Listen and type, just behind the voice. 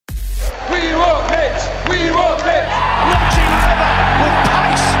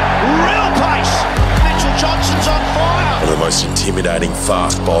most intimidating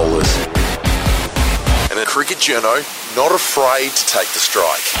fast bowlers. And a cricket journo not afraid to take the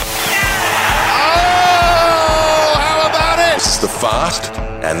strike. Oh, how about it? This is the fast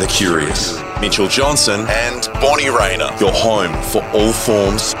and the curious. Mitchell Johnson and Bonnie Rayner, your home for all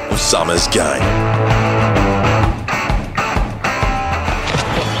forms of summer's game.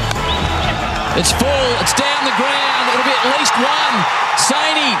 It's full, it's down the ground, it'll be at least one.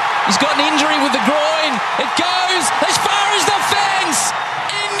 Saini, he's got an injury with the groin. It goes as far as the fence.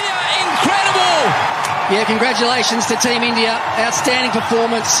 India, incredible. Yeah, congratulations to Team India. Outstanding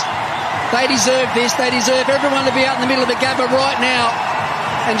performance. They deserve this. They deserve everyone to be out in the middle of the Gabba right now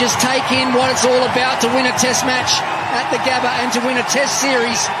and just take in what it's all about to win a test match at the Gabba and to win a test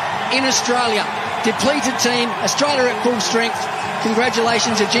series in Australia. Depleted team, Australia at full strength.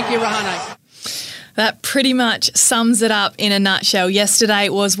 Congratulations to Jinky Rahane. That pretty much sums it up in a nutshell. Yesterday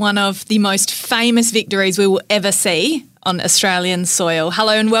was one of the most famous victories we will ever see on Australian soil.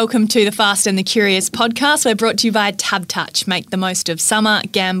 Hello and welcome to the Fast and the Curious podcast. We're brought to you by Tab Touch. Make the most of summer.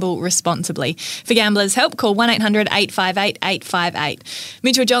 Gamble responsibly. For gamblers' help, call 1-800-858-858.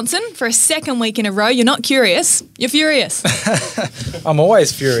 Mitchell Johnson, for a second week in a row, you're not curious, you're furious. I'm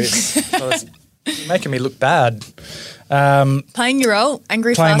always furious. It's making me look bad. Playing your role,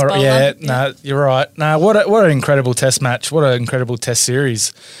 angry fast bowler. Yeah, no, you're right. No, what an incredible test match. What an incredible test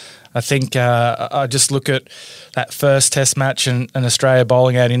series. I think I just look at that first test match and Australia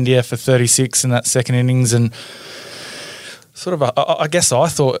bowling out India for 36 in that second innings, and sort of I guess I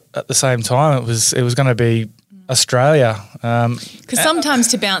thought at the same time it was going to be Australia. Because sometimes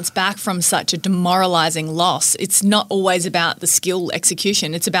to bounce back from such a demoralising loss, it's not always about the skill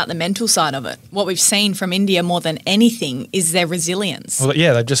execution, it's about the mental side of it. What we've seen from India more than anything is their resilience. Well,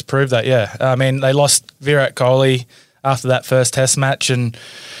 yeah, they've just proved that, yeah. I mean, they lost Virat Kohli after that first test match, and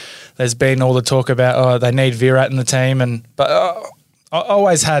there's been all the talk about, they need Virat in the team. But I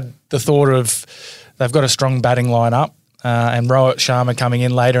always had the thought of they've got a strong batting lineup. And Rohit Sharma coming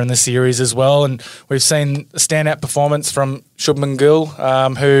in later in the series as well. And we've seen a standout performance from Shubman Gill,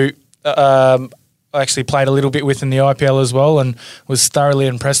 who I actually played a little bit with in the IPL as well, and was thoroughly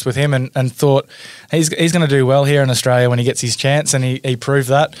impressed with him and thought he's going to do well here in Australia when he gets his chance, and he proved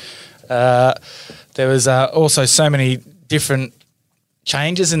that. There was also so many different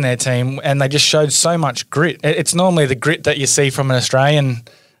changes in their team, and they just showed so much grit. It's normally the grit that you see from an Australian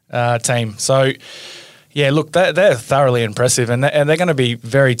team. So, yeah, look, they're thoroughly impressive, and they're going to be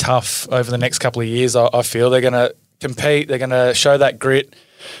very tough over the next couple of years, I feel. They're going to compete, they're going to show that grit,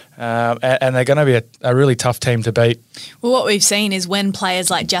 and they're going to be a really tough team to beat. Well, what we've seen is when players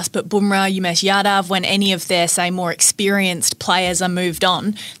like Jasprit Bumrah, Umesh Yadav, when any of their, say, more experienced players are moved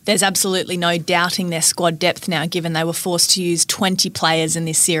on, there's absolutely no doubting their squad depth now, given they were forced to use 20 players in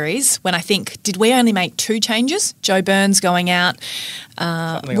this series. When I think, did we only make 2 changes? Joe Burns going out,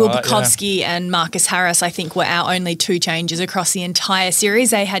 Will Bukovsky and Marcus Harris, I think, were our only 2 changes across the entire series.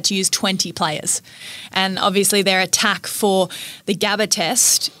 They had to use 20 players. And obviously their attack for the Gabba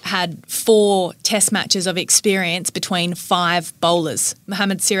test had 4 test matches of experience between 5 bowlers.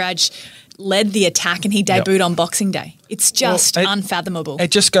 Mohammad Siraj led the attack and he debuted on Boxing Day. It's just unfathomable.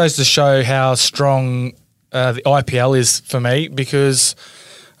 It just goes to show how strong the IPL is for me, because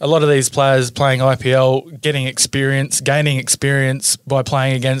a lot of these players playing IPL gaining experience by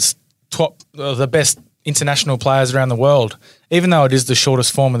playing against the best international players around the world. Even though it is the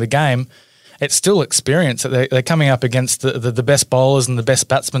shortest form of the game, it's still experience. They're coming up against the best bowlers and the best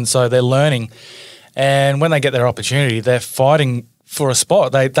batsmen, so they're learning. And when they get their opportunity, they're fighting for a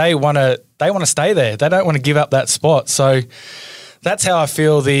spot. They want to stay there. They don't want to give up that spot. So that's how I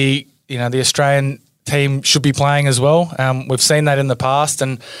feel the Australian team should be playing as well. We've seen that in the past,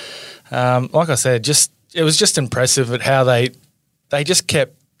 and like I said, it was just impressive at how they just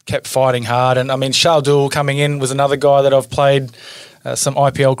kept fighting hard. And I mean, Shardul coming in was another guy that I've played some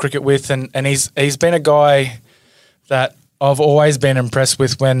IPL cricket with, and he's been a guy that I've always been impressed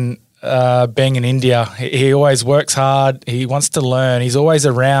with when being in India. He always works hard. He wants to learn. He's always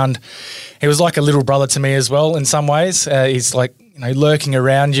around. He was like a little brother to me as well in some ways. He's like, lurking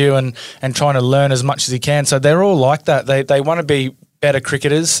around you and trying to learn as much as he can. So they're all like that. They want to be better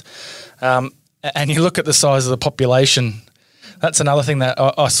cricketers. And you look at the size of the population. That's another thing that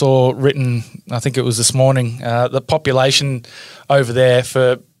I saw written, I think it was this morning, the population over there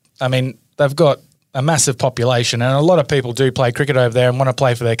they've got a massive population, and a lot of people do play cricket over there and want to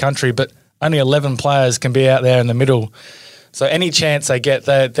play for their country, but only 11 players can be out there in the middle. So any chance they get,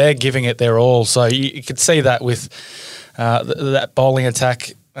 they're giving it their all. So you could see that with that bowling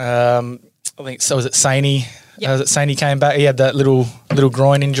attack. I think, so was it Saini? Yep. Saini came back. He had that little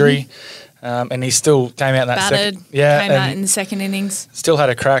groin injury. and he still came out in that battered, second. came out in the second innings. Still had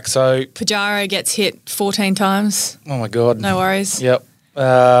a crack. So Pujara gets hit 14 times. oh my God, No worries. Yep.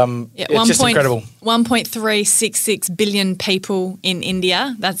 It's just incredible. 1.366 billion people in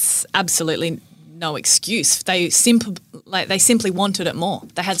India. That's absolutely no excuse. They simply wanted it more.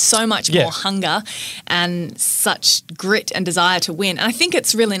 They had so much more hunger and such grit and desire to win. And I think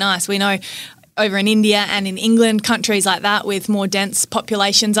it's really nice. We know over in India and in England, countries like that with more dense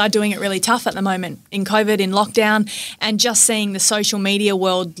populations are doing it really tough at the moment in COVID, in lockdown, and just seeing the social media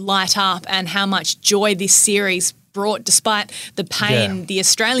world light up and how much joy this series brought despite the pain the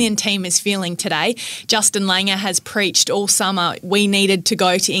Australian team is feeling today. Justin Langer has preached all summer we needed to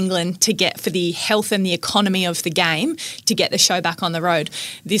go to England to get, for the health and the economy of the game, to get the show back on the road.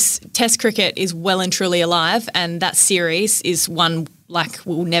 This Test cricket is well and truly alive, and that series is one like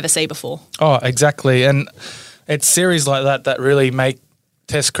we'll never see before. Oh, exactly. And it's series like that really make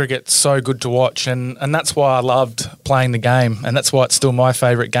Test cricket so good to watch, and that's why I loved playing the game, and that's why it's still my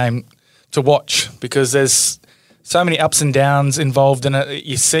favourite game to watch, because there's so many ups and downs involved in it.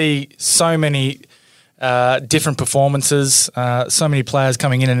 You see so many different performances, so many players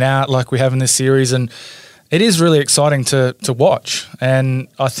coming in and out like we have in this series, and it is really exciting to watch. And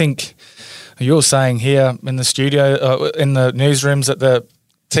I think you're saying here in the studio, in the newsrooms, that the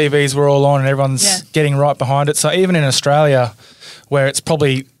TVs were all on and everyone's getting right behind it. So even in Australia, where it's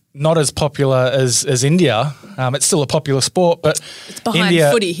probably not as popular as India, it's still a popular sport, but it's behind India,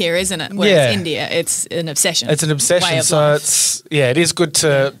 footy here, isn't it? Whereas India, it's an obsession. It's an obsession. Way of So life. it is good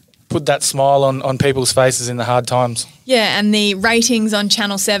to put that smile on people's faces in the hard times. Yeah, and the ratings on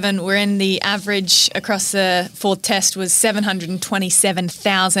Channel 7 were in the average across the fourth test was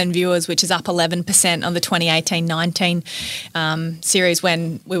 727,000 viewers, which is up 11% on the 2018-19 series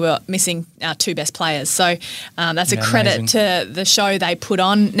when we were missing our two best players. So that's a credit amazing to the show they put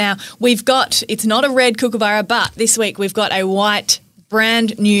on. Now, it's not a red kookaburra, but this week we've got a white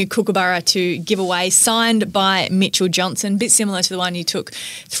brand new kookaburra to give away, signed by Mitchell Johnson, bit similar to the one you took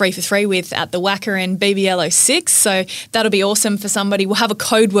 3 for 3 with at the Wacker in BBL 06. So that'll be awesome for somebody. We'll have a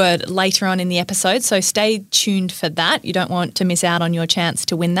code word later on in the episode, so stay tuned for that. You don't want to miss out on your chance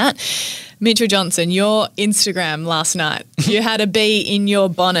to win that. Mitchell Johnson, your Instagram last night, you had a bee in your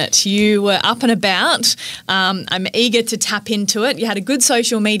bonnet. You were up and about. I'm eager to tap into it. You had a good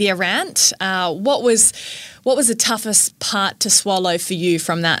social media rant. What was the toughest part to swallow for you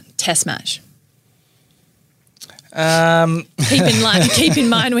from that test match? Keep in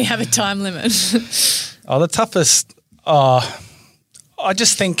mind we have a time limit. The toughest. I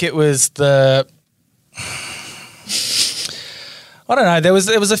just think it was the. I don't know. There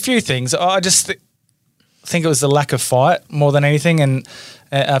was a few things. I just think it was the lack of fight more than anything, and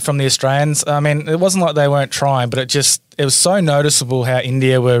from the Australians. I mean, it wasn't like they weren't trying, but it was so noticeable how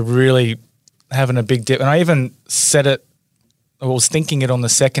India were really having a big dip. And I even said it, I was thinking it on the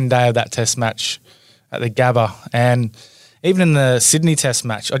second day of that test match at the Gabba, and even in the Sydney test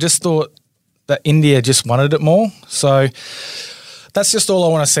match, I just thought that India just wanted it more. So that's just all I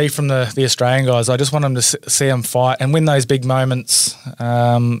want to see from the Australian guys. I just want them to see them fight and win those big moments.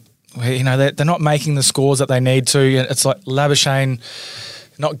 Where, they're not making the scores that they need to. It's like Labuschagne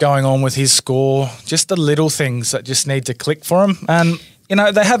not going on with his score. Just the little things that just need to click for them. And,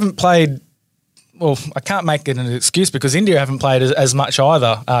 they haven't played. Well, I can't make it an excuse because India haven't played as much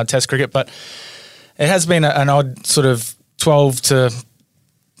either, Test cricket, but it has been an odd sort of 12 to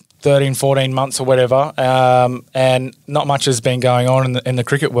 13, 14 months or whatever, and not much has been going on in the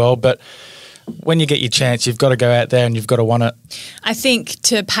cricket world, but when you get your chance, you've got to go out there and you've got to want it. I think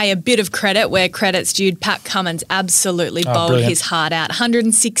to pay a bit of credit where credit's due, Pat Cummins absolutely bowled his heart out.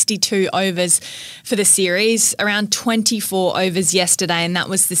 162 overs for the series, around 24 overs yesterday, and that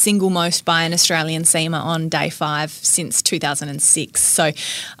was the single most by an Australian seamer on day 5 since 2006. So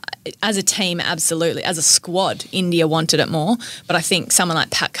as a team, absolutely. As a squad, India wanted it more. But I think someone like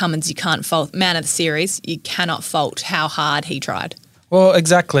Pat Cummins, you can't fault. Man of the series, you cannot fault how hard he tried. Well,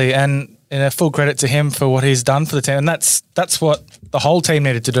 exactly. And full credit to him for what he's done for the team. And that's what the whole team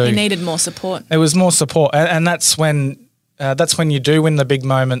needed to do. He needed more support. It was more support. And that's when you do win the big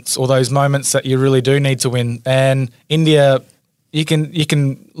moments, or those moments that you really do need to win. And India, you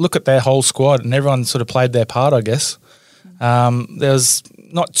can look at their whole squad and everyone sort of played their part, I guess. There's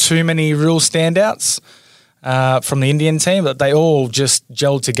not too many real standouts from the Indian team, but they all just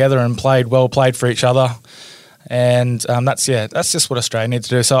gelled together and played for each other. And that's just what Australia need to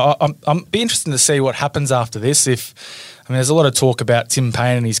do. So I'm be interested to see what happens after this. There's a lot of talk about Tim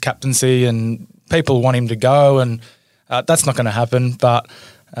Paine and his captaincy, and people want him to go, and that's not going to happen. But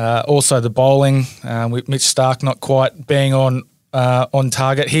also the bowling, with Mitch Starc not quite being on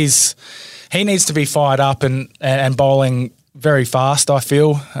target. He's he needs to be fired up and bowling very fast, I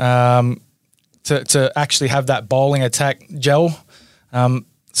feel, to actually have that bowling attack gel.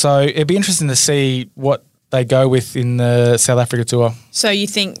 So it'd be interesting to see what they go with in the South Africa tour. So you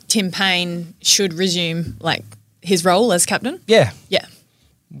think Tim Paine should resume like his role as captain? Yeah. Yeah.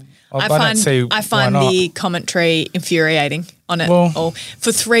 I don't see I find why not. the commentary infuriating on it Well- all.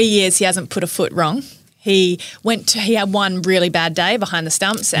 For 3 years, he hasn't put a foot wrong. He had one really bad day behind the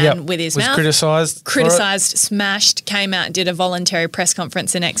stumps and Yep. with his was mouth. criticised. Criticised, smashed, came out and did a voluntary press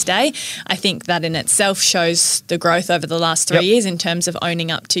conference the next day. I think that in itself shows the growth over the last 3 Yep. years in terms of owning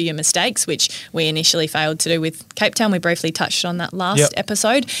up to your mistakes, which we initially failed to do with Cape Town. We briefly touched on that last Yep.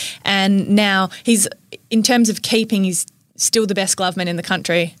 episode. And now in terms of keeping, he's still the best gloveman in the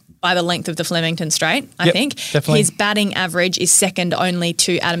country by the length of the Flemington Straight, I Yep, think. definitely. His batting average is second only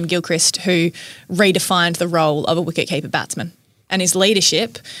to Adam Gilchrist, who redefined the role of a wicketkeeper batsman. And his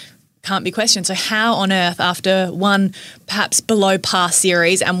leadership can't be questioned. So how on earth, after one perhaps below par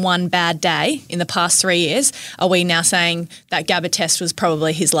series and one bad day in the past 3 years, are we now saying that Gabba Test was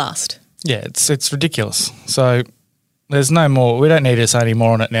probably his last? Yeah, it's ridiculous. So there's no more. We don't need to say any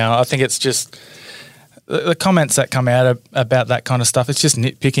more on it now. I think it's just the comments that come out about that kind of stuff. It's just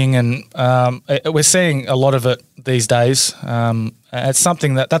nitpicking, and we're seeing a lot of it these days. It's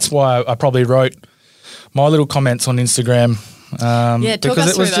something that's why I probably wrote my little comments on Instagram. Yeah, talk because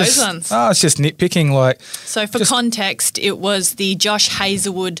us it was through those just, ones. Oh, it's just nitpicking. Like, So for context, it was the Josh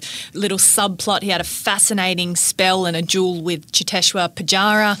Hazlewood little subplot. He had a fascinating spell and a duel with Chiteshwar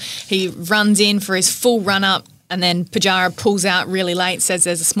Pujara. He runs in for his full run-up, and then Pujara pulls out really late, says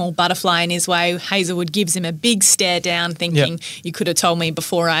there's a small butterfly in his way. Hazlewood gives him a big stare down, thinking, you could have told me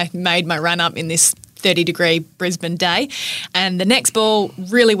before I made my run-up in this 30-degree Brisbane day. And the next ball,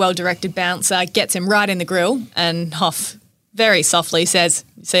 really well-directed bouncer, gets him right in the grill, and Hoff very softly says,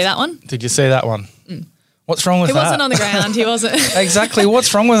 "See that one?" did you see that one? What's wrong with He that? wasn't on the ground. He wasn't. Exactly.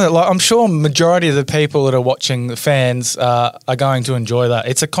 What's wrong with it? Like, I'm sure majority of the people that are watching, the fans, are going to enjoy that.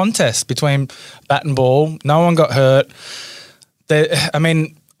 It's a contest between bat and ball. No one got hurt.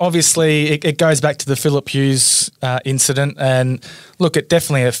 Obviously, it goes back to the Philip Hughes incident, and look, it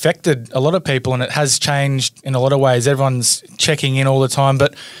definitely affected a lot of people, and it has changed in a lot of ways. Everyone's checking in all the time,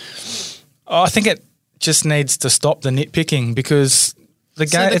 but I think it just needs to stop the nitpicking, because the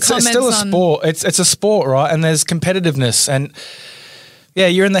game, it's still a sport. It's a sport, right? And there's competitiveness, and yeah,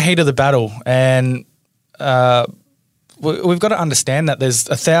 you're in the heat of the battle, and we've got to understand that there's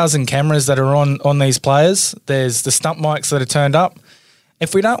 1,000 cameras that are on these players. There's the stump mics that are turned up.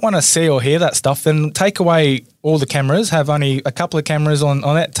 If we don't want to see or hear that stuff, then take away all the cameras, have only a couple of cameras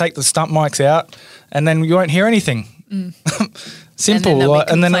on it, take the stump mics out, and then you won't hear anything. Simple.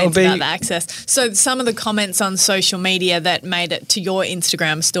 And then it'll be about the access. So some of the comments on social media that made it to your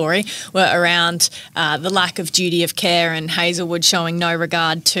Instagram story were around the lack of duty of care and Hazlewood showing no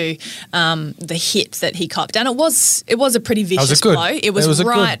regard to the hit that he copped. And it was a pretty vicious blow. It was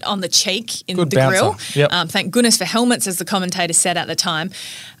right on the cheek in the grill. Yep. Thank goodness for helmets, as the commentator said at the time.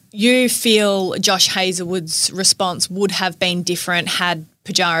 You feel Josh Hazlewood's response would have been different had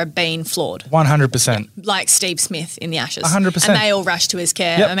Pujara been flawed? 100%. Like Steve Smith in the Ashes. 100%. And they all rushed to his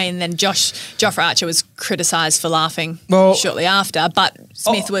care. Yep. I mean, then Jofra Archer was criticised for laughing shortly after, but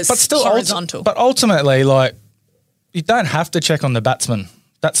Smith was horizontal. But ultimately, like, you don't have to check on the batsman.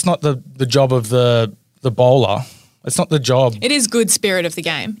 That's not the job of the bowler. It's not the job. It is good spirit of the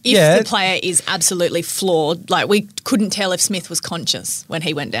game. If the player is absolutely flawed, like we couldn't tell if Smith was conscious when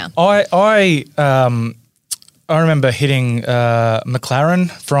he went down. I remember hitting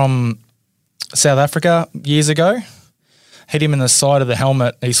McLaren from South Africa years ago. Hit him in the side of the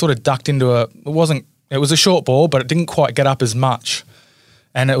helmet. He sort of ducked into it was a short ball, but it didn't quite get up as much.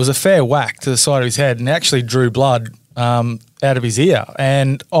 And it was a fair whack to the side of his head, and it actually drew blood out of his ear.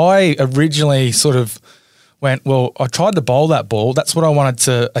 And I originally sort of went, well, I tried to bowl that ball. That's what I wanted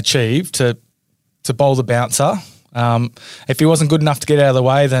to achieve, to bowl the bouncer. If he wasn't good enough to get out of the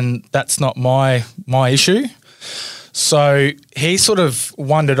way, then that's not my issue. So he sort of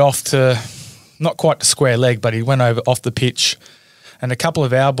wandered off to, not quite to square leg, but he went over off the pitch, and a couple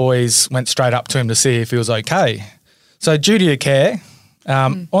of our boys went straight up to him to see if he was okay. So duty of care.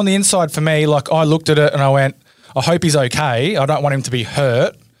 On the inside for me, like, I looked at it and I went, I hope he's okay. I don't want him to be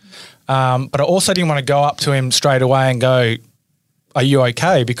hurt. But I also didn't want to go up to him straight away and go, are you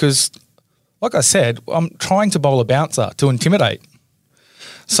okay? Because, like I said, I'm trying to bowl a bouncer to intimidate.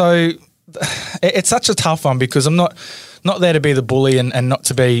 So it's such a tough one, because I'm not there to be the bully and not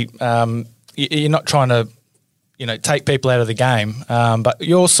to be you're not trying to, take people out of the game. But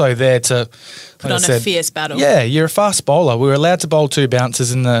you're also there to put on a fierce battle. Yeah, you're a fast bowler. We were allowed to bowl 2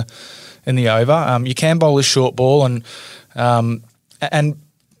 bouncers in the in the over. You can bowl a short ball, and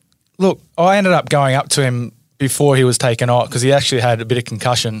look, I ended up going up to him before he was taken out because he actually had a bit of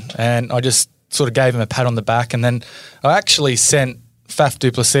concussion, and I just sort of gave him a pat on the back, and then I actually sent Faf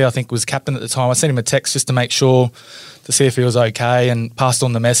du Plessis, I think was captain at the time. I sent him a text just to make sure to see if he was okay, and passed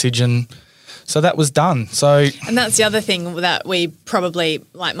on the message, and so that was done. And that's the other thing that we probably,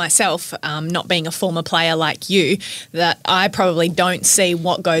 like myself, not being a former player like you, that I probably don't see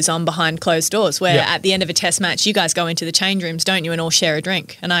what goes on behind closed doors, where at the end of a test match, you guys go into the change rooms, don't you, and all share a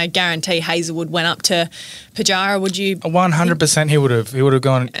drink. And I guarantee Hazelwood went up to Pujara, would you? 100% he would have. He would have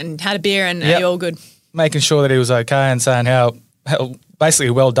gone and had a beer and are you all good? Making sure that he was okay and saying how basically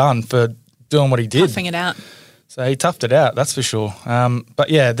well done for doing what he did. Toughing it out. So he toughed it out, that's for sure. But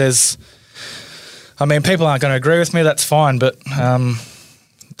yeah, people aren't going to agree with me, that's fine, but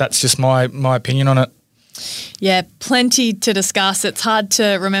that's just my opinion on it. Yeah, plenty to discuss. It's hard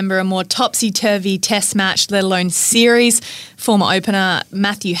to remember a more topsy-turvy test match, let alone series. Former opener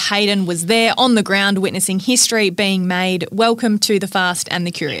Matthew Hayden was there on the ground witnessing history being made. Welcome to The Fast and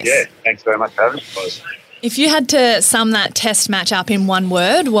the Curious. Yeah, thanks very much for having us. If you had to sum that test match up in one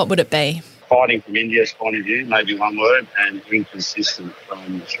word, what would it be? Fighting from India's point of view, maybe one word, and inconsistent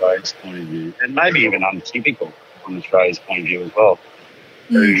from Australia's point of view, and maybe even untypical from Australia's point of view as well.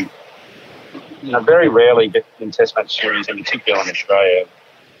 Who, very rarely get in Test match series, in particular in Australia,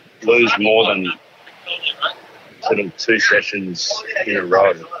 lose more than sort of 2 sessions in a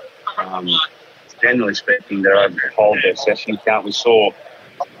row. Generally speaking, they're able to hold their session count. We saw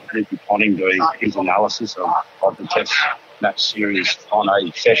Paine doing his analysis of the Test match series on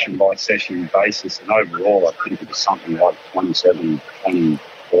a session-by-session basis, and overall I think it was something like 27,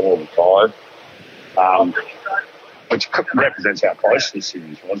 24 or 5, which represents how close this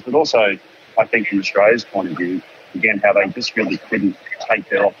series was, but also I think from Australia's point of view, again, how they just really couldn't take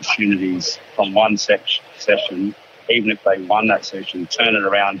their opportunities from one session, even if they won that session, turn it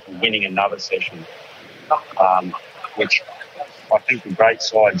around to winning another session, which I think the great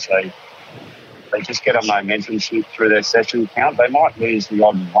sides, they just get a momentum shift through their session count. They might lose the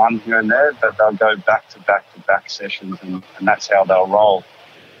odd one here and there, but they'll go back-to-back sessions, and that's how they'll roll.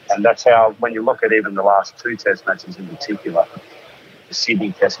 And that's how, when you look at even the last 2 test matches in particular, the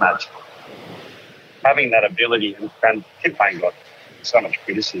Sydney test match, having that ability, and Tim Paine got so much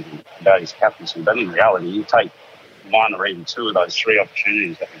criticism about his captaincy, but in reality, you take 1 or even 2 of those 3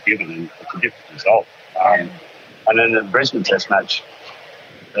 opportunities that were given, and it's a different result. And then the Brisbane test match,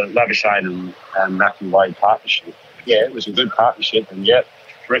 the Labuschagne and Matthew Wade partnership, it was a good partnership, and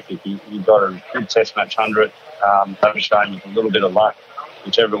terrific. You got a good test match under it. Labuschagne with a little bit of luck,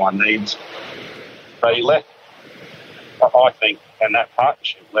 which everyone needs. But he left, I think, and that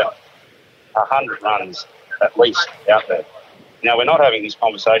partnership left 100 runs at least out there. Now, we're not having this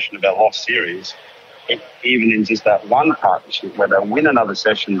conversation about lost series, even in just that one partnership where they'll win another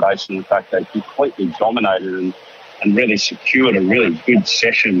session based on the fact they completely dominated and really secured a really good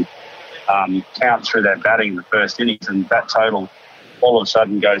session count through their batting in the first innings, and that total all of a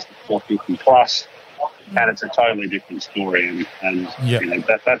sudden goes to 450 plus, and it's a totally different story. And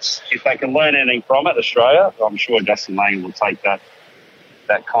that's, if they can learn anything from it, Australia, I'm sure Justin Lane will take that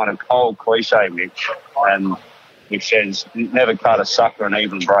kind of old cliche, which says never cut a sucker an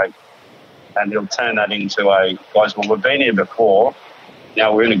even break, and he'll turn that into guys, well, we've been here before,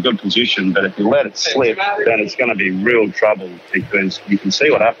 now we're in a good position, but if you let it slip, then it's going to be real trouble, because you can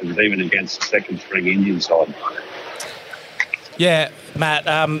see what happens even against the second-string Indian side. Yeah, Matt,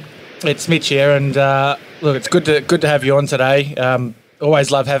 it's Mitch here, and look, it's good to have you on today.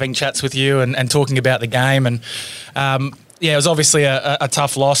 Always love having chats with you and talking about the game, and it was obviously a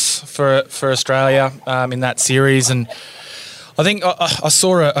tough loss for Australia in that series, and I think I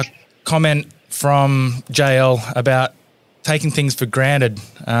saw a comment from JL about taking things for granted.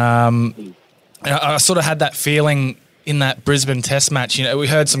 I sort of had that feeling in that Brisbane test match. We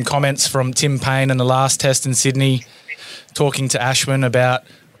heard some comments from Tim Paine in the last test in Sydney talking to Ashwin about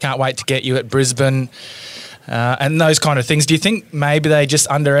can't wait to get you at Brisbane and those kind of things. Do you think maybe they just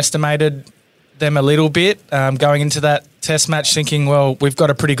underestimated them a little bit going into that test match thinking, well, we've got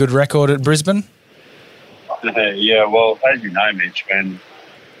a pretty good record at Brisbane? Yeah, well, as you know, Mitch, when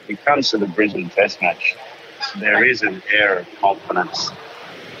it comes to the Brisbane test match, there is an air of confidence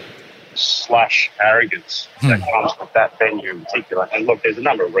 / arrogance that comes with that venue in particular. And look, there's a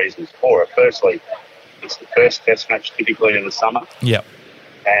number of reasons for it. Firstly, it's the first test match typically in the summer. Yep.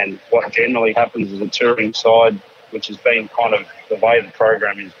 And what generally happens is a touring side, which has been kind of the way the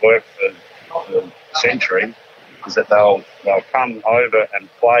program has worked for a century, is that they'll come over and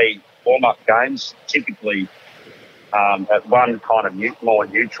play warm-up games, typically at one kind of more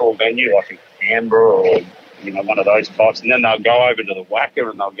neutral venue, like a Canberra or, one of those types. And then they'll go over to the Wacker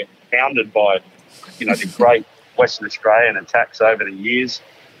and they'll get pounded by, the great Western Australian attacks over the years.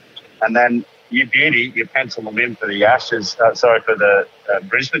 And then you pencil them in for the Ashes, for the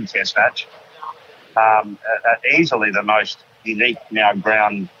Brisbane Test match. Easily the most unique now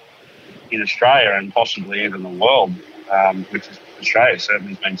ground in Australia and possibly even the world, which is Australia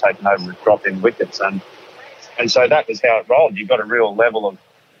certainly has been taken over with drop-in wickets. And so that was how it rolled. You got a real level of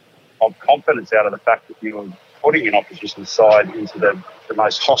confidence out of the fact that you were putting an opposition side into the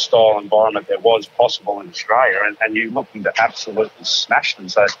most hostile environment there was possible in Australia, and you're looking to absolutely smash them.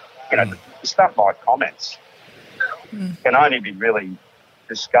 So, the stuff like comments can only be really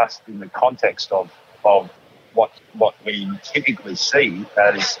discussed in the context of what we typically see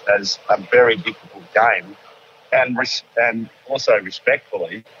as a very difficult game, and also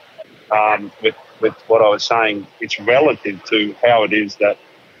respectfully, with what I was saying, it's relative to how it is that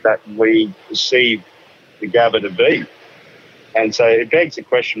we perceive the Gabba to be. And so it begs the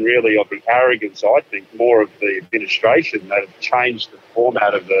question really of the arrogance, I think, more of the administration that have changed the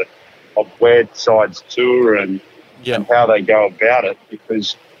format of where sides tour and how they go about it,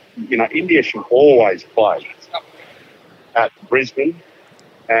 because, India should always play at Brisbane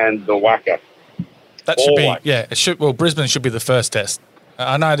and the Wacker. That should be, Brisbane should be the first test.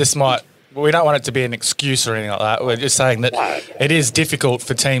 I know we don't want it to be an excuse or anything like that. We're just saying that it is difficult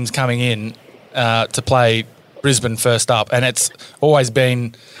for teams coming in to play Brisbane first up, and it's always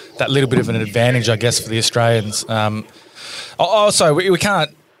been that little bit of an advantage, I guess, for the Australians. Also, we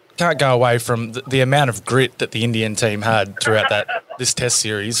can't go away from the amount of grit that the Indian team had throughout this Test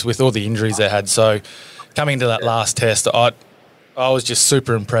series with all the injuries they had. So coming into that last Test, I was just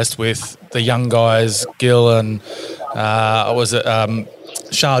super impressed with the young guys, Gill and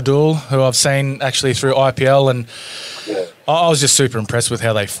Shardul, who I've seen actually through IPL, and I was just super impressed with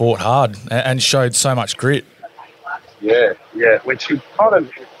how they fought hard and showed so much grit. Yeah, which you kind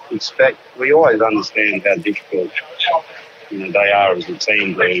of expect. We always understand how difficult they are as a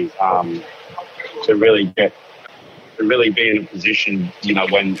team to really be in a position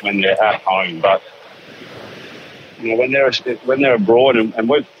when they're at home. But when they're abroad, and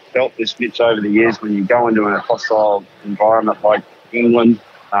we've felt this, Mitch, over the years, when you go into a hostile environment like England,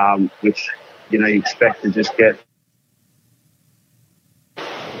 which you expect to just get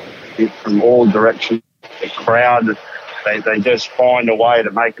it from all directions. The crowd, they just find a way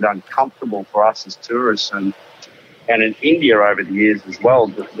to make it uncomfortable for us as tourists, and in India over the years as well,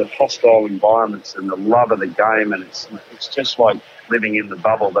 the hostile environments and the love of the game, and it's just like living in the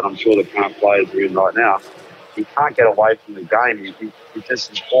bubble that I'm sure the current players are in right now. You can't get away from the game. It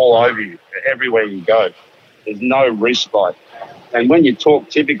just is all over you everywhere you go. There's no respite. And when you talk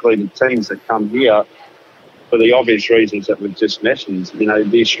typically to teams that come here, for the obvious reasons that we've just mentioned,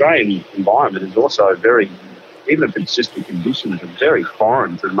 the Australian environment is also very, even if it's just the conditions, are very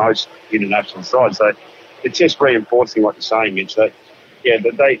foreign to most international sides. So it's just reinforcing what you're saying, Mitch, that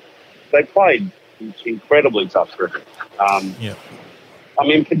they played incredibly tough cricket. I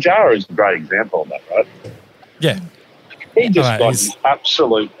mean, Pujara is a great example of that, right? Yeah. He just got an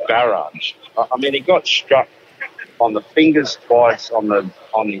absolute barrage. I mean, he got struck on the fingers twice, on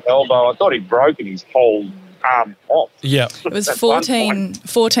the elbow. I thought he'd broken his whole arm off. Yeah. It was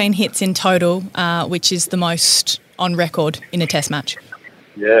 14 hits in total, which is the most on record in a Test match.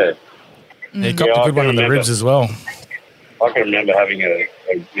 Yeah. He got a good one on the ribs as well. I can remember having a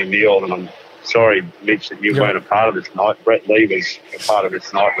meal, and I'm sorry, Mitch, that you weren't a part of this night. Brett Lee was a part of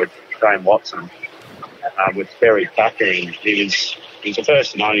this night with Shane Watson, with Kerry Packer, and he was the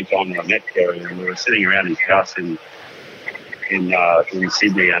first and only time that I met Kerry, and we were sitting around his house in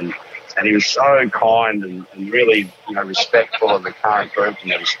Sydney, and he was so kind and really respectful of the current group,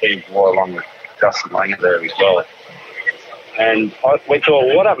 and there was Steve Waugh along with Justin Langer there as well. And we thought,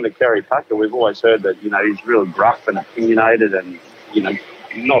 well, what happened to Kerry Packer? We've always heard that he's really gruff and opinionated, and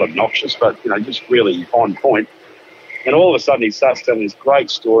not obnoxious, but just really on point. And all of a sudden he starts telling this great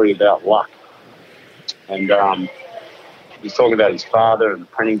story about luck. And he's talking about his father and the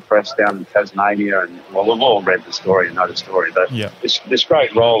printing press down in Tasmania, and we've all read the story and know the story, but this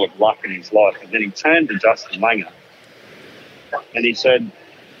great role of luck in his life. And then he turned to Justin Langer and he said,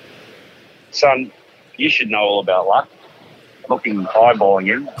 "Son, you should know all about luck." Eyeballing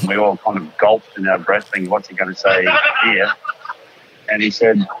him, and we all kind of gulped in our breath thinking, what's he going to say here? And he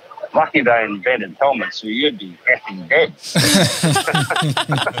said, "Lucky they invented helmets, so you'd be effing dead."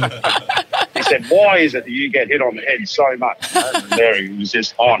 He said, "Why is it that you get hit on the head so much?" And there he was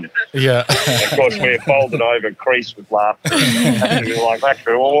just on it. Yeah. And of course, we're folded over, creased with laughter. And we were like,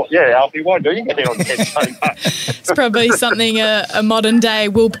 actually, well, yeah, Alfie, why do you get hit on the head so much? probably something a modern-day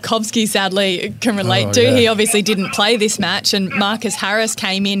Will Bukowski, sadly, can relate to. Yeah. He obviously didn't play this match, and Marcus Harris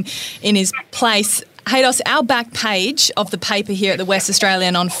came in his place. Haydos, our back page of the paper here at the West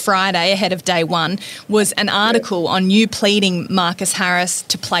Australian on Friday, ahead of day one, was an article on you pleading Marcus Harris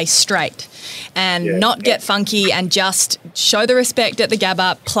to play straight and not get funky and just show the respect at the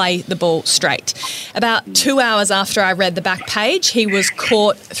Gabba, play the ball straight. About 2 hours after I read the back page, he was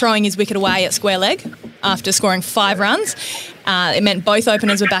caught throwing his wicket away at square leg after scoring 5 runs. It meant both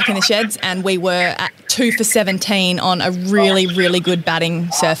openers were back in the sheds, and we were at 2 for 17 on a really, really good batting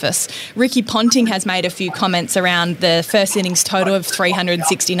surface. Ricky Ponting has made a few comments around the first innings total of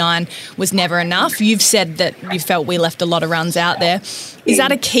 369 was never enough. You've said that you felt we left a lot of runs out there. Is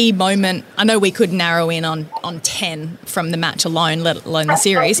that a key moment? I know we could narrow in on 10 from the match alone, let alone the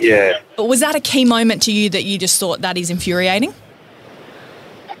series. Yeah. But was that a key moment to you that you just thought that is infuriating?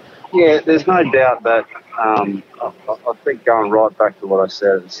 Yeah, there's no doubt that I think going right back to what I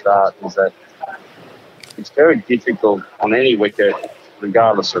said at the start is that it's very difficult on any wicket,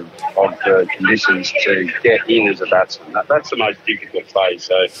 regardless of the conditions, to get in as a batsman. That's the most difficult phase.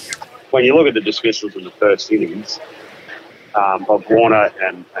 So when you look at the dismissals in the first innings of Warner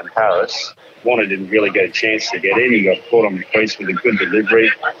and Harris, Warner didn't really get a chance to get in. He got caught on the crease with a good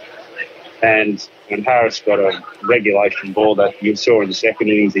delivery. And when Harris got a regulation ball that you saw in the second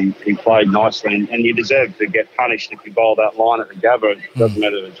innings, he played nicely, and you deserve to get punished if you bowl that line at the Gabba. It doesn't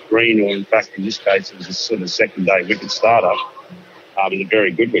matter if it's green or, in fact, in this case, it was a sort of second-day wicket starter. It's a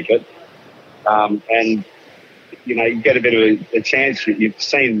very good wicket. And, you get a bit of a chance. You've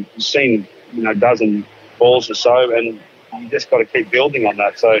seen a dozen balls or so, and you just got to keep building on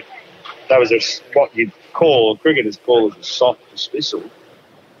that. So that was what you'd call, cricketers call as a soft dismissal.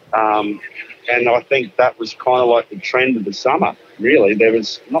 And I think that was kind of like the trend of the summer, really. There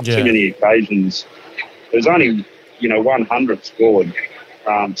was not too many occasions. There was only, 100 scored,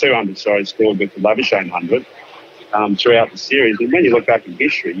 200, scored with the Labuschagne 100 throughout the series. And when you look back in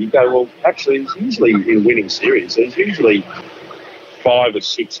history, you go, well, actually, it's usually in winning series. There's usually 500 or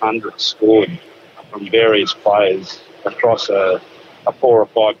 600 scored from various players across a 4 or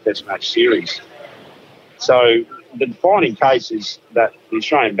 5 test match series. So the defining case is that the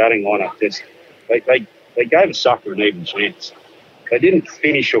Australian batting lineup they gave a sucker an even chance. They didn't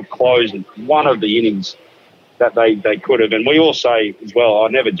finish or close in one of the innings that they could have. And we all say as well, I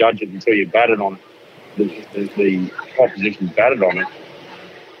never judge it until you batted on it, the opposition's batted on it.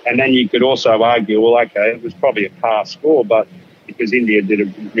 And then you could also argue, well, okay, it was probably a par score, but because India did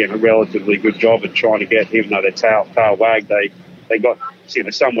a relatively good job at trying to get, even though their tail wagged, they got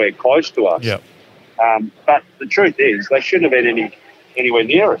somewhere close to us. Yep. But the truth is, they shouldn't have been anywhere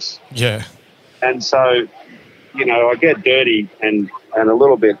near us. Yeah. And so, I get dirty and a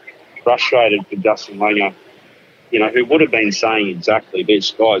little bit frustrated for Justin Langer, who would have been saying exactly this,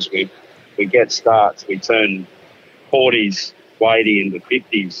 guys, we get starts, we turn 40s, 80 into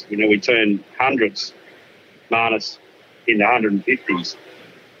 50s. We turn hundreds, Marnus, into 150s.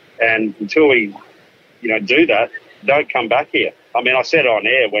 And until we, do that, don't come back here. I mean, I said it on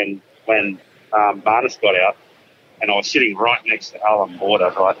air when Marnus got out, and I was sitting right next to Alan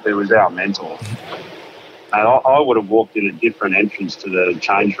Border, right? There was our mentor. And I would have walked in a different entrance to the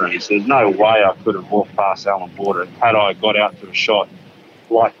change room. So there's no way I could have walked past Alan Border had I got out to a shot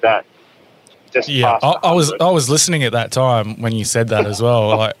like that. I was listening at that time when you said that as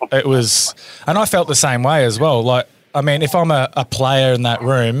well. Like it was, and I felt the same way as well. Like, I mean, if I'm a player in that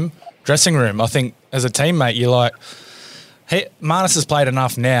dressing room, I think as a teammate, you're like, hey, Marnus has played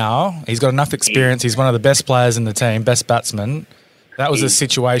enough now. He's got enough experience. He's one of the best players in the team, best batsman. That was a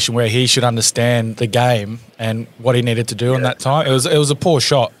situation where he should understand the game and what he needed to do in that time. It was a poor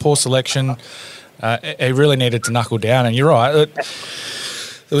shot, poor selection. He really needed to knuckle down. And you're right.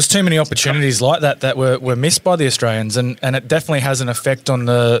 There was too many opportunities like that were missed by the Australians, and it definitely has an effect on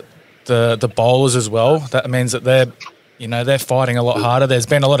the bowlers as well. That means that they're fighting a lot harder. There's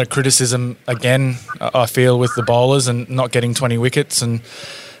been a lot of criticism again, I feel, with the bowlers and not getting 20 wickets,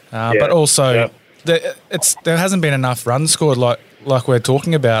 but also there hasn't been enough runs scored like we're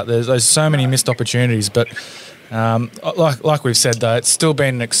talking about. There's so many missed opportunities, but like we've said though, it's still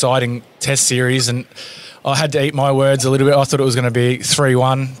been an exciting Test series, and I had to eat my words a little bit. I thought it was going to be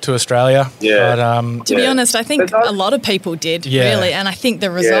 3-1 to Australia. Yeah. But, to be honest, I think a lot of people did, really. And I think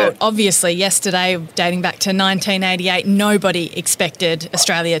the result, obviously, yesterday, dating back to 1988, nobody expected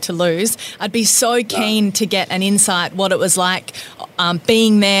Australia to lose. I'd be so keen to get an insight what it was like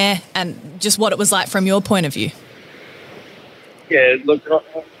being there and just what it was like from your point of view. Yeah, look,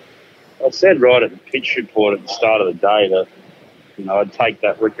 I said right at the pitch report at the start of the day that, I'd take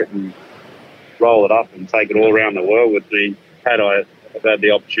that wicket and roll it up and take it all around the world with me had I had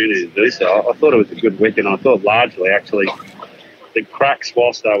the opportunity to do so. I thought it was a good wicket, and I thought largely, actually, the cracks,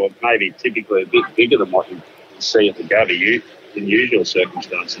 whilst they were maybe typically a bit bigger than what you see at the Gabby in usual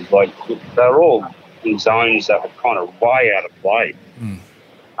circumstances, like they were all in zones that were kind of way out of play.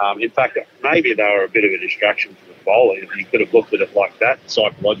 In fact, maybe they were a bit of a distraction for the bowler. You could have looked at it like that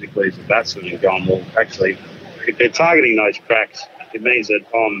psychologically as a batsman and gone, well, actually, if they're targeting those cracks, it means that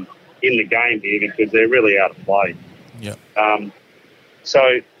I'm in the game here because they're really out of play. Yeah.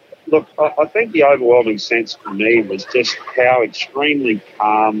 So, look, I think the overwhelming sense for me was just how extremely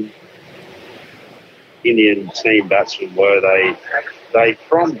calm Indian team batsmen were. They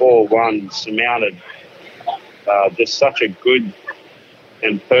from ball one, surmounted just such a good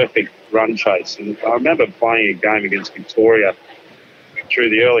and perfect run chase. And I remember playing a game against Victoria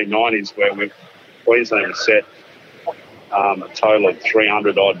through the early 90s where Queensland was set a total of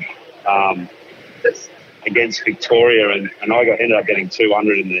 300-odd against Victoria, and I ended up getting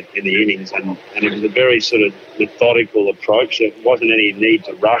 200 in the innings, and it was a very sort of methodical approach. There wasn't any need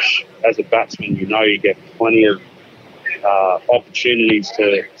to rush. As a batsman, you get plenty of opportunities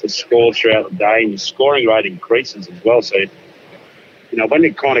to score throughout the day, and your scoring rate increases as well. So, when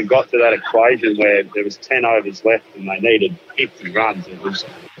it kind of got to that equation where there was 10 overs left and they needed 50 runs,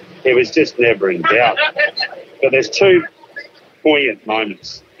 it was just never in doubt. But there's two poignant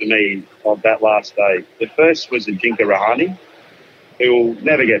moments for me of that last day. The first was Ajinkya Rahane, who will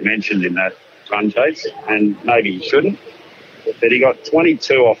never get mentioned in that run chase, and maybe he shouldn't. But he got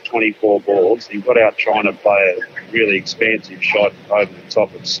 22 off 24 balls. He got out trying to play a really expansive shot over the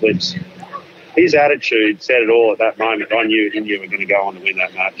top of slips. His attitude said it all at that moment. I knew India were going to go on to win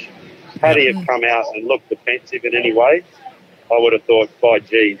that match. Had he have come out and looked defensive in any way, I would have thought, by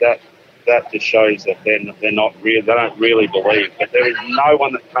gee, that just shows that they're not real. They don't really believe. But there is no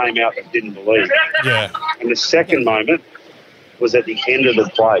one that came out that didn't believe. Yeah. And the second moment was at the end of the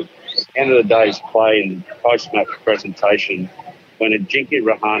play, end of the day's play and post-match presentation, when Ajinkya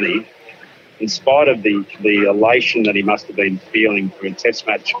Rahane, in spite of the elation that he must have been feeling for a Test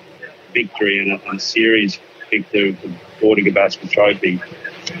match victory and a series victory for Border Gavaskar Trophy,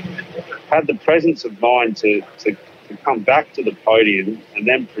 had the presence of mind to come back to the podium and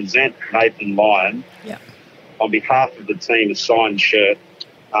then present Nathan Lyon on behalf of the team a signed shirt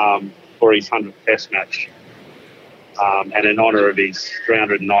for his 100th Test match and in honour of his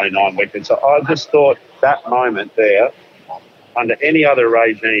 399 wickets. So I just thought that moment there, under any other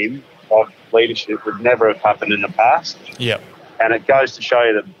regime of leadership, would never have happened in the past. Yep. And it goes to show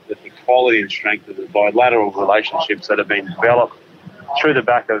you the quality and strength of the bilateral relationships that have been developed through the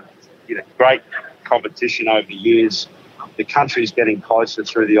back of great competition over the years. The country's getting closer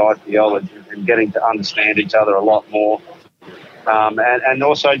through the IPL and getting to understand each other a lot more. And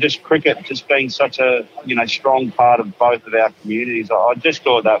also just cricket just being such a strong part of both of our communities. I just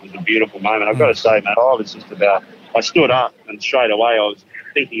thought that was a beautiful moment. I've got to say, Matt, I stood up and straight away I was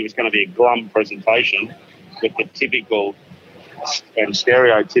thinking it was going to be a glum presentation with the typical and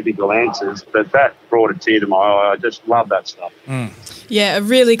stereotypical answers, but that brought a tear to my eye. I just love that stuff. Yeah, a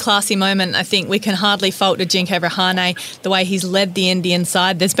really classy moment. I think we can hardly fault Ajinkya Rahane, the way he's led the Indian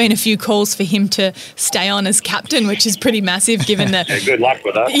side. There's been a few calls for him to stay on as captain, which is pretty massive given that... good luck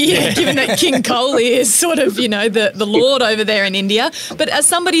with that. Yeah, given that King Kohli is sort of, the lord over there in India. But as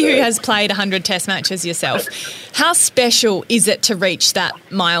somebody who has played 100 Test matches yourself, how special is it to reach that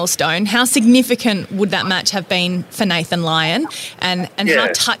milestone? How significant would that match have been for Nathan Lyon? And how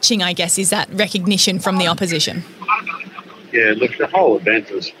touching, I guess, is that recognition from the opposition? Yeah, look, the whole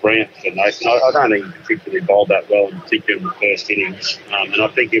event was brilliant for Nathan. I don't think he particularly bowled that well, in particular in the first innings. And I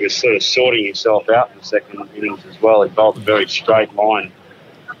think he was sort of sorting himself out in the second innings as well. He bowled a very straight line.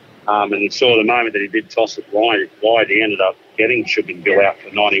 And he saw the moment that he did toss it wide, he ended up getting Shubman out for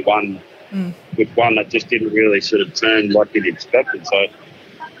 91 with one that just didn't really sort of turn like he'd expected. So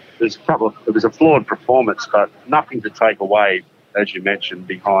it was a flawed performance, but nothing to take away, as you mentioned,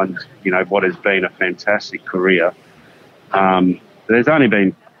 behind what has been a fantastic career. There's only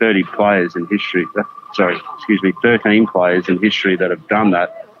been 13 players in history that have done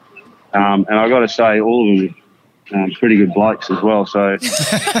that. And I've got to say, all of them pretty good blokes as well. So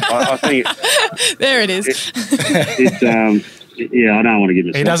I think... There it is. I don't want to give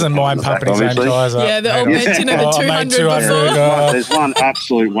it... He doesn't mind pumping his own guys up. Yeah, the old mention of the 200 before. There's one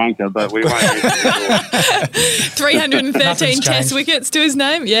absolute wanker, but we won't get it. 313 Test wickets to his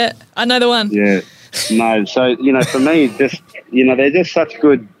name. Yeah, I know the one. Yeah. No, so, for me, they're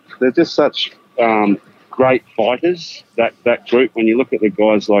just such great fighters, that group. When you look at the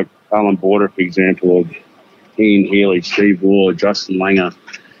guys like Alan Border, for example, or Ian Healy, Steve Waugh, Justin Langer,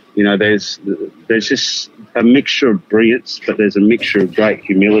 You know, there's just a mixture of brilliance, but there's a mixture of great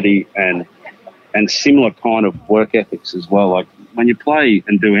humility and similar kind of work ethics as well. Like when you play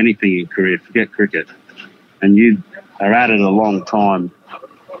and do anything in career, forget cricket, and you are at it a long time,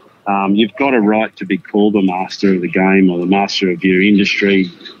 you've got a right to be called a master of the game or the master of your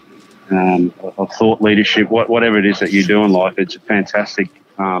industry, of thought leadership, whatever it is that you do in life. It's fantastic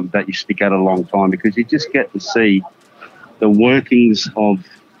that you stick at it a long time, because you just get to see the workings of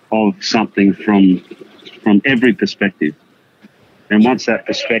something from every perspective. And once that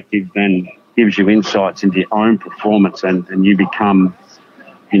perspective then gives you insights into your own performance, and you become,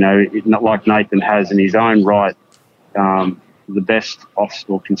 you know, not like Nathan has in his own right, the best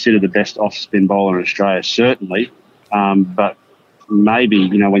or considered the best off-spin bowler in Australia, certainly. But maybe,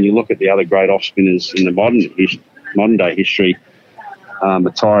 you know, when you look at the other great off-spinners in the modern day history,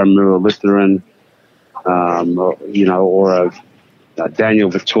 Matara Muralitharan, or Daniel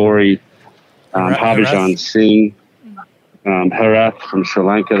Vittori, Harbhajan Singh, Herath from Sri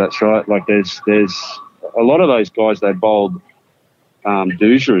Lanka. That's right. Like there's a lot of those guys. They bowled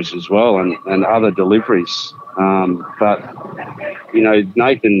doosers as well and other deliveries. But you know,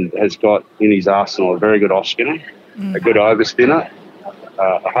 Nathan has got in his arsenal a very good off spinner, a good over spinner,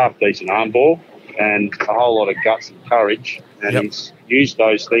 a half decent arm ball, and a whole lot of guts and courage. And he's used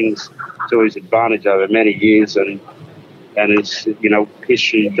those things to his advantage over many years, and it's, you know,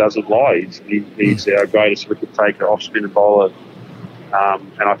 history doesn't lie. He's our greatest wicket taker, off spinner bowler,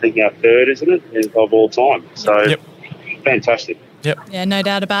 and I think our third, isn't it, of all time. So fantastic. Yep. Yeah, no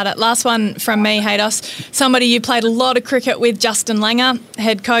doubt about it. Last one from me, Haydos. Somebody you played a lot of cricket with, Justin Langer,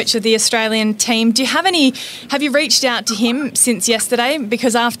 head coach of the Australian team. Have you reached out to him since yesterday?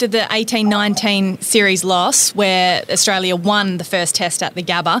 Because after the 18-19 series loss, where Australia won the first test at the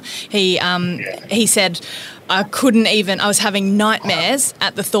Gabba, he said, I was having nightmares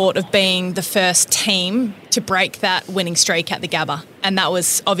at the thought of being the first team to break that winning streak at the Gabba. And that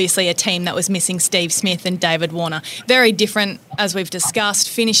was obviously a team that was missing Steve Smith and David Warner. Very different, as we've discussed,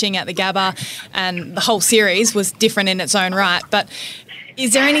 finishing at the Gabba, and the whole series was different in its own right. But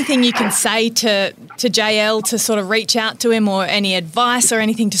is there anything you can say to JL to sort of reach out to him, or any advice or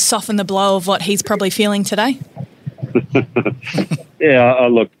anything to soften the blow of what he's probably feeling today? Yeah,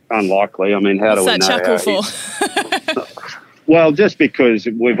 look, unlikely. I mean, how do we know? What's that chuckle for? Well, just because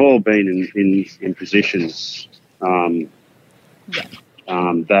we've all been in positions that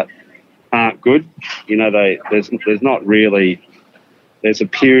aren't good. You know, there's not really. There's a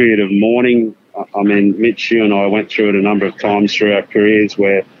period of mourning. I mean, Mitch, you and I went through it a number of times through our careers,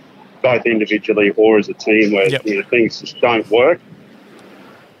 where both individually or as a team, where you know, things just don't work,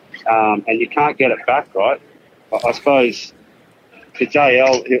 and you can't get it back, right? I suppose to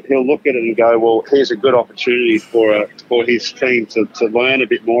JL, he'll look at it and go, well, here's a good opportunity for his team to learn a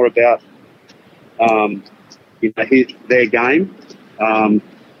bit more about their game,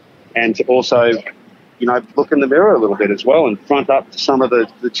 and to also, you know, look in the mirror a little bit as well and front up to some of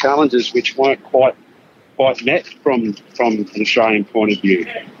the challenges which weren't quite met from an Australian point of view.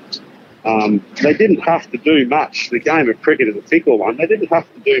 They didn't have to do much. The game of cricket is a fickle one. They didn't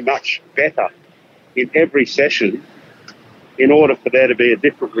have to do much better in every session in order for there to be a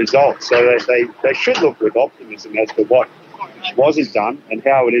different result. So they should look with optimism as to what wasn't done and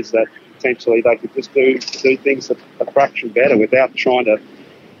how it is that potentially they could just do things a fraction better without trying to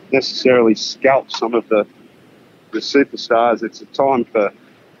necessarily scalp some of the superstars. It's a time for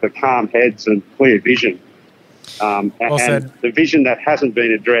calm heads and clear vision. And the vision that hasn't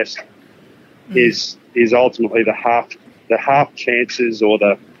been addressed is ultimately the half chances or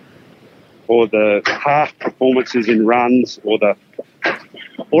the half performances in runs or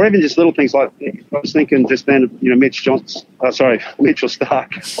even just little things like, I was thinking just then, you know, Mitchell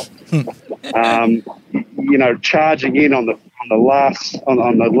Stark, you know, charging in on the last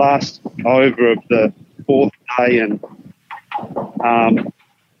over of the fourth day, and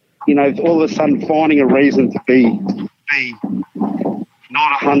you know, all of a sudden finding a reason to be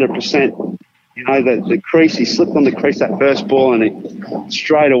not 100%. You know, the crease, he slipped on the crease that first ball, and it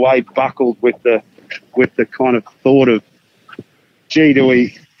straight away buckled with the kind of thought of, gee,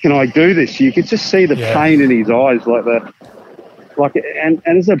 can I do this? You could just see the pain in his eyes, and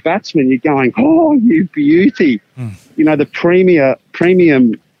as a batsman, you're going, oh, you beauty. You know, the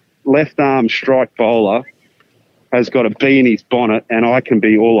premium left arm strike bowler has got a bee in his bonnet, and I can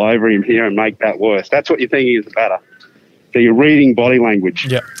be all over him here and make that worse. That's what you're thinking as a batter. So you're reading body language.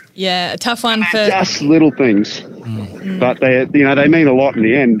 Yeah. Yeah, a tough one for just little things, but they mean a lot in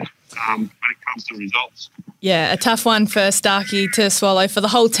the end. when it comes to results. Yeah, a tough one for Starkey to swallow for the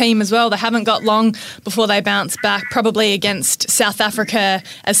whole team as well. They haven't got long before they bounce back, probably against South Africa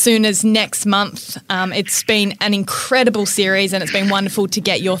as soon as next month. It's been an incredible series and it's been wonderful to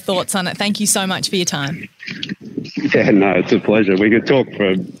get your thoughts on it. Thank you so much for your time. Yeah, no, it's a pleasure. We could talk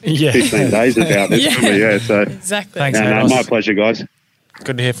for 15 days about this. So exactly. Thanks, my pleasure, guys.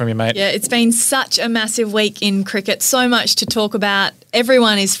 Good to hear from you, mate. Yeah, it's been such a massive week in cricket. So much to talk about.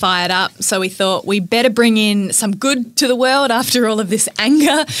 Everyone is fired up. So we thought we better bring in some good to the world after all of this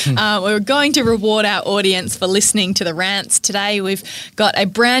anger. We're going to reward our audience for listening to the rants. Today we've got a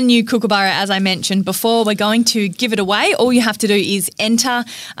brand new Kookaburra, as I mentioned before. We're going to give it away. All you have to do is enter.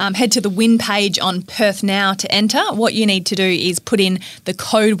 Head to the win page on Perth Now to enter. What you need to do is put in the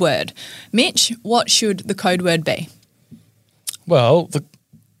code word. Mitch, what should the code word be? Well,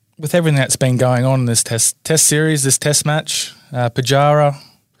 with everything that's been going on in this test series, this test match, Pajara,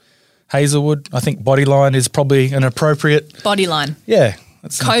 Hazelwood, I think bodyline is probably an appropriate... Bodyline. Yeah.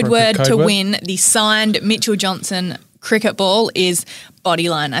 That's Code word to win the signed Mitchell Johnson cricket ball is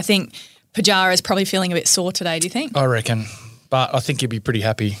bodyline. I think Pajara is probably feeling a bit sore today, do you think? I reckon. But I think he'd be pretty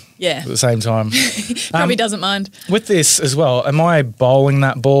happy at the same time. Probably doesn't mind. With this as well, am I bowling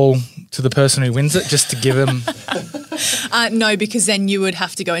that ball to the person who wins it just to give him... No, because then you would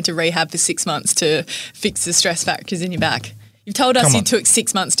have to go into rehab for 6 months to fix the stress factors in your back. You've told us you took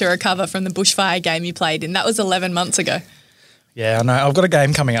 6 months to recover from the bushfire game you played in. That was 11 months ago. Yeah, I know. I've got a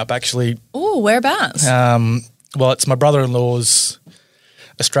game coming up, actually. Oh, whereabouts? Well, it's my brother-in-law's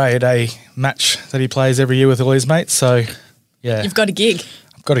Australia Day match that he plays every year with all his mates. So, yeah. You've got a gig.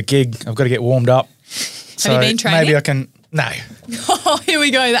 I've got a gig. I've got to get warmed up. Have you been training? Maybe I can... No. Oh, here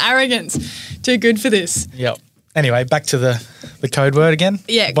we go. The arrogance. Too good for this. Yep. Anyway, back to the code word again.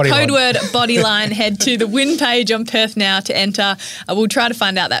 Yeah, code word bodyline. Head to the win page on Perth Now to enter. We'll try to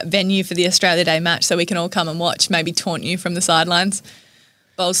find out that venue for the Australia Day match so we can all come and watch, maybe taunt you from the sidelines.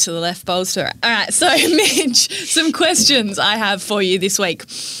 Bowls to the left, bowls to the right. All right, so Mitch, some questions I have for you this week.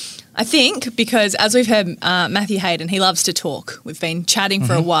 I think because as we've heard Matthew Hayden, he loves to talk. We've been chatting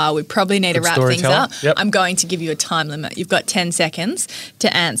for a while. We probably need to wrap things up. Yep. I'm going to give you a time limit. You've got 10 seconds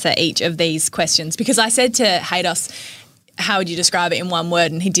to answer each of these questions because I said to Haydos, how would you describe it in one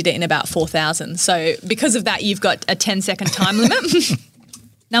word? And he did it in about 4,000. So because of that, you've got a 10-second time limit.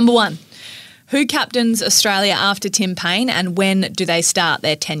 Number one, who captains Australia after Tim Paine and when do they start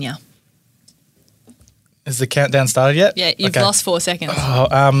their tenure? Has the countdown started yet? Yeah, you've lost 4 seconds.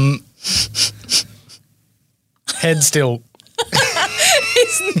 Head still.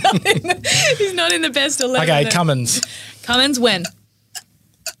 He's not in the best 11. Okay, Cummins. Cummins when?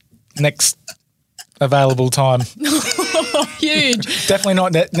 Next available time. Huge. Definitely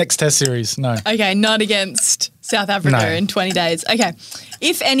not next test series, no. Okay, not against South Africa in 20 days. Okay.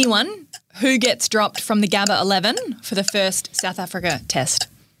 If anyone, who gets dropped from the Gabba 11 for the first South Africa test?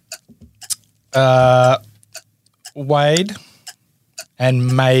 Wade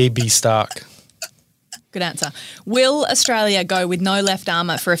and maybe Stark. Good answer. Will Australia go with no left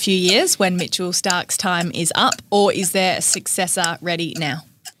armour for a few years when Mitchell Stark's time is up, or is there a successor ready now?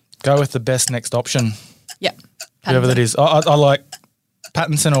 Go with the best next option. Yep. Whoever that is. I like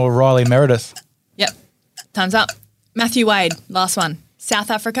Pattinson or Riley Meredith. Yep. Time's up. Matthew Wade, last one.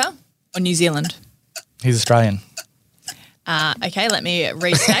 South Africa or New Zealand? He's Australian. Okay, let me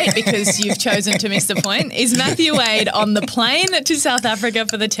restate because you've chosen to miss the point. Is Matthew Wade on the plane to South Africa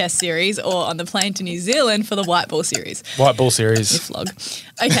for the Test series or on the plane to New Zealand for the White Ball series? White Ball series. You flog.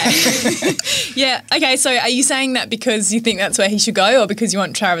 Okay. Yeah, okay, so are you saying that because you think that's where he should go or because you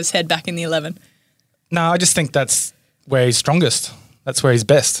want Travis Head back in the 11? No, I just think that's where he's strongest. That's where he's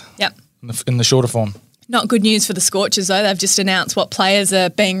best. Yep. In the shorter form. Not good news for the Scorchers, though. They've just announced what players are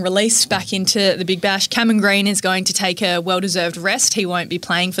being released back into the Big Bash. Cameron Green is going to take a well-deserved rest. He won't be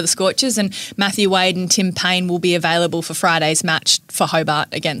playing for the Scorchers. And Matthew Wade and Tim Paine will be available for Friday's match for Hobart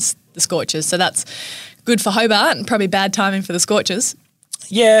against the Scorchers. So that's good for Hobart and probably bad timing for the Scorchers.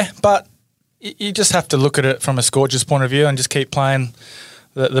 Yeah, but you just have to look at it from a Scorchers point of view and just keep playing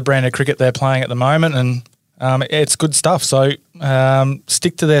the brand of cricket they're playing at the moment. And it's good stuff. So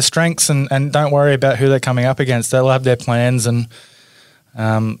stick to their strengths and don't worry about who they're coming up against. They'll have their plans and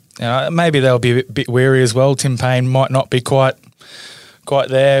maybe they'll be a bit weary as well. Tim Paine might not be quite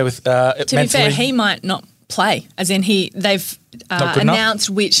there with to be fair, he might not play. As in they've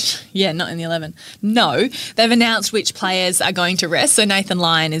announced which not in the 11. No, they've announced which players are going to rest. So Nathan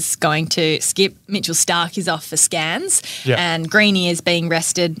Lyon is going to skip. Mitchell Stark is off for scans, and Greenie is being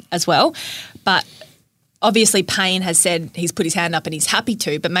rested as well. But obviously, Paine has said he's put his hand up and he's happy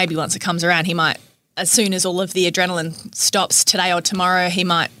to, but maybe once it comes around, he might as soon as all of the adrenaline stops today or tomorrow, he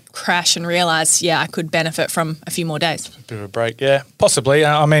might crash and realise, I could benefit from a few more days. A bit of a break, yeah. Possibly.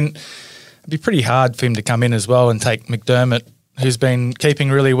 I mean, it'd be pretty hard for him to come in as well and take McDermott, who's been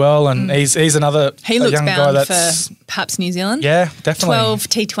keeping really well, and he's another he looks young bound guy that's for perhaps New Zealand. Yeah, definitely. 12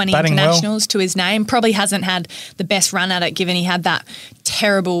 T20 batting internationals to his name. Probably hasn't had the best run at it, given he had that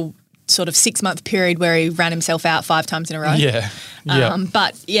terrible sort of 6-month period where he ran himself out 5 times in a row. Yeah.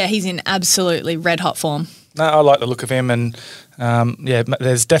 But he's in absolutely red hot form. No, I like the look of him, and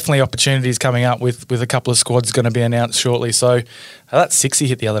there's definitely opportunities coming up with a couple of squads going to be announced shortly. So that 6 he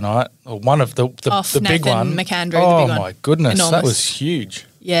hit the other night, or one of the big one. McAndrew, oh the big one. My goodness, Enormous. That was huge.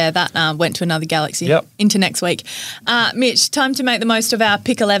 Yeah, that went to another galaxy. Yep. Into next week. Mitch, time to make the most of our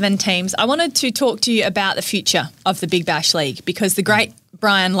Pick 11 teams. I wanted to talk to you about the future of the Big Bash League, because the great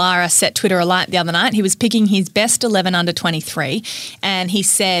Brian Lara set Twitter alight the other night. He was picking his best 11 under 23, and he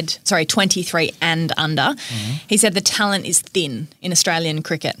said, 23 and under. Mm-hmm. He said the talent is thin in Australian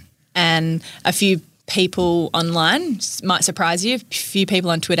cricket, and a few people online, might surprise you, a few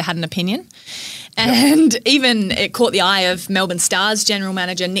people on Twitter had an opinion. And even it caught the eye of Melbourne Stars general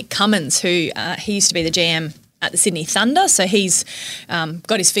manager Nick Cummins, who he used to be the GM at the Sydney Thunder, so he's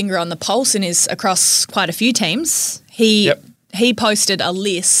got his finger on the pulse and is across quite a few teams. He posted a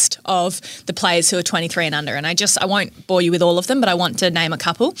list of the players who are 23 and under, and I won't bore you with all of them, but I want to name a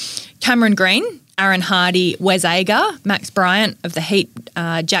couple. Cameron Green, Aaron Hardy, Wes Agar, Max Bryant of the Heat,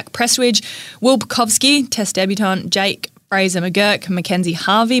 Jack Prestwidge, Will Bukowski, Test debutant, Jake Fraser McGurk, Mackenzie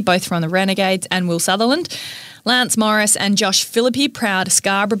Harvey, both from the Renegades, and Will Sutherland. Lance Morris and Josh Philippi, proud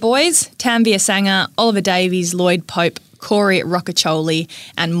Scarborough boys. Tanvir Sanger, Oliver Davies, Lloyd Pope, Corey Rocacholi,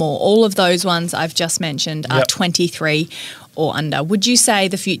 and more. All of those ones I've just mentioned are 23 or under. Would you say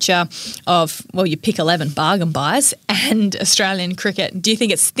the future of, you pick 11 bargain buys and Australian cricket, do you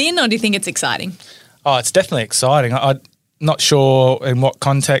think it's thin or do you think it's exciting? Oh, it's definitely exciting. I'm not sure in what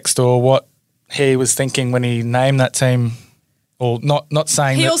context or what he was thinking when he named that team, or not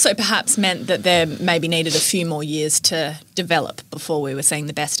saying he that. Also perhaps meant that there maybe needed a few more years to develop before we were seeing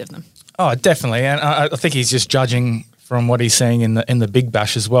the best of them. Oh, definitely, and I think he's just judging from what he's seeing in the Big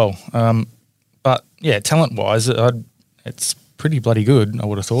Bash as well. But yeah, talent-wise, it's pretty bloody good, I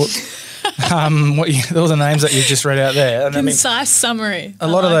would have thought. All the names that you just read out there. And concise summary. A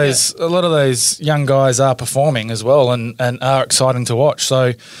lot of those young guys are performing as well, and are exciting to watch.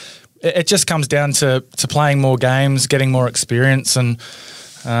 So it just comes down to playing more games, getting more experience, and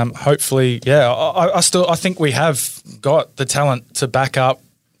hopefully, I think we have got the talent to back up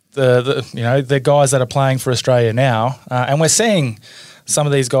the guys that are playing for Australia now, and we're seeing some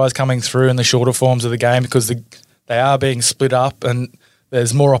of these guys coming through in the shorter forms of the game because they are being split up, and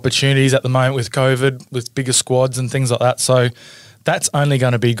there's more opportunities at the moment with COVID, with bigger squads and things like that. So that's only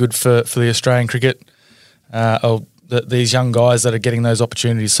going to be good for the Australian cricket. These young guys that are getting those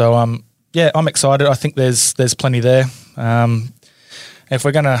opportunities. So, I'm excited. I think there's plenty there. If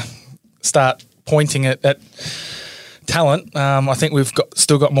we're going to start pointing at talent, I think we've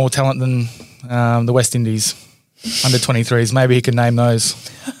still got more talent than the West Indies under 23s. Maybe he can name those.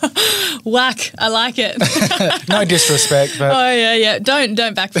 Whack. I like it. No disrespect. But oh, yeah. Don't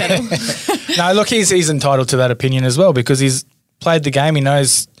backpedal. No, look, he's entitled to that opinion as well because he's played the game. He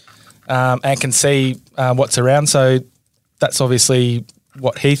knows and can see what's around. So that's obviously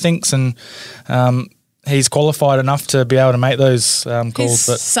what he thinks, and he's qualified enough to be able to make those calls. He's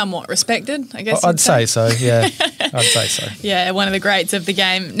but somewhat respected, I guess. I'd say so, yeah. I'd say so. Yeah, one of the greats of the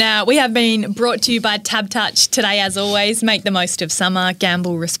game. Now, we have been brought to you by Tab Touch today, as always. Make the most of summer.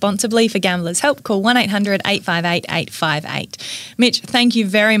 Gamble responsibly. For Gamblers' Help, call 1-800-858-858. Mitch, thank you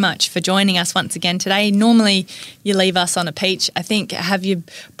very much for joining us once again today. Normally, you leave us on a peach. I think, have you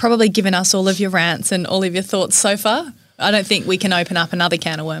probably given us all of your rants and all of your thoughts so far? I don't think we can open up another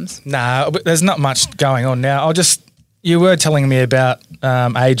can of worms. Nah, but there's not much going on now. You were telling me about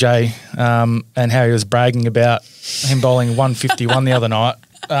AJ and how he was bragging about him bowling 151 the other night.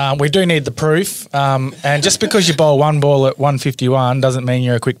 We do need the proof. And just because you bowl one ball at 151 doesn't mean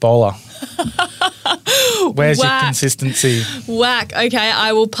you're a quick bowler. Where's your consistency? Whack. Okay,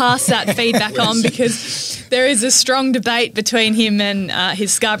 I will pass that feedback on because there is a strong debate between him and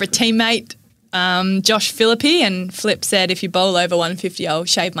his Scarborough teammate, Josh Philippi, and Flip said if you bowl over 150 I'll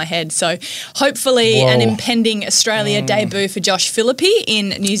shave my head. So hopefully an impending Australia debut for Josh Philippi in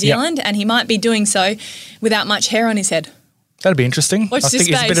New Zealand, and he might be doing so without much hair on his head. That'd be interesting. Watch I think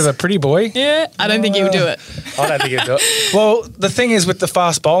he's a bit of a pretty boy. Yeah, I don't think he'll do it. I don't think he'll do it. Well, the thing is with the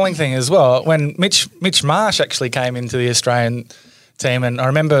fast bowling thing as well, when Mitch Marsh actually came into the Australian team, and I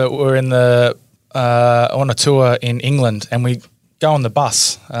remember we were in on a tour in England, and we go on the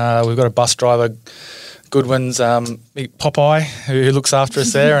bus. We've got a bus driver, Goodwin's Popeye, who looks after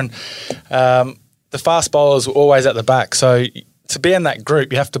us there, and the fast bowlers were always at the back. So to be in that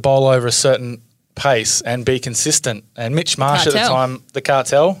group, you have to bowl over a certain pace and be consistent. And Mitch Marsh at the time, the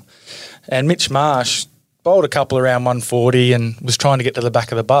cartel, and Mitch Marsh bowled a couple around 140 and was trying to get to the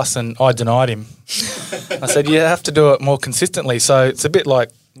back of the bus, and I denied him. I said, you have to do it more consistently. So it's a bit like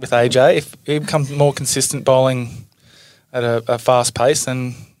with AJ. If he becomes more consistent bowling at a fast pace,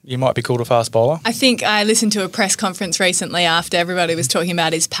 then you might be called a fast bowler. I think I listened to a press conference recently after everybody was talking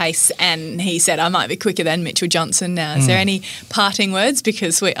about his pace, and he said, I might be quicker than Mitchell Johnson now. Is there any parting words?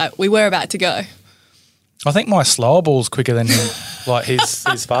 Because we were about to go. I think my slower ball's quicker than him, like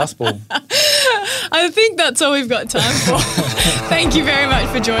his fast ball. I think that's all we've got time for. Thank you very much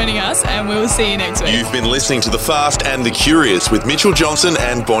for joining us, and we'll see you next week. You've been listening to The Fast and the Curious with Mitchell Johnson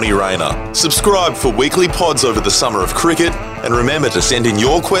and Bonnie Rayner. Subscribe for weekly pods over the summer of cricket, and remember to send in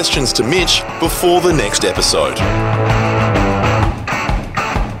your questions to Mitch before the next episode.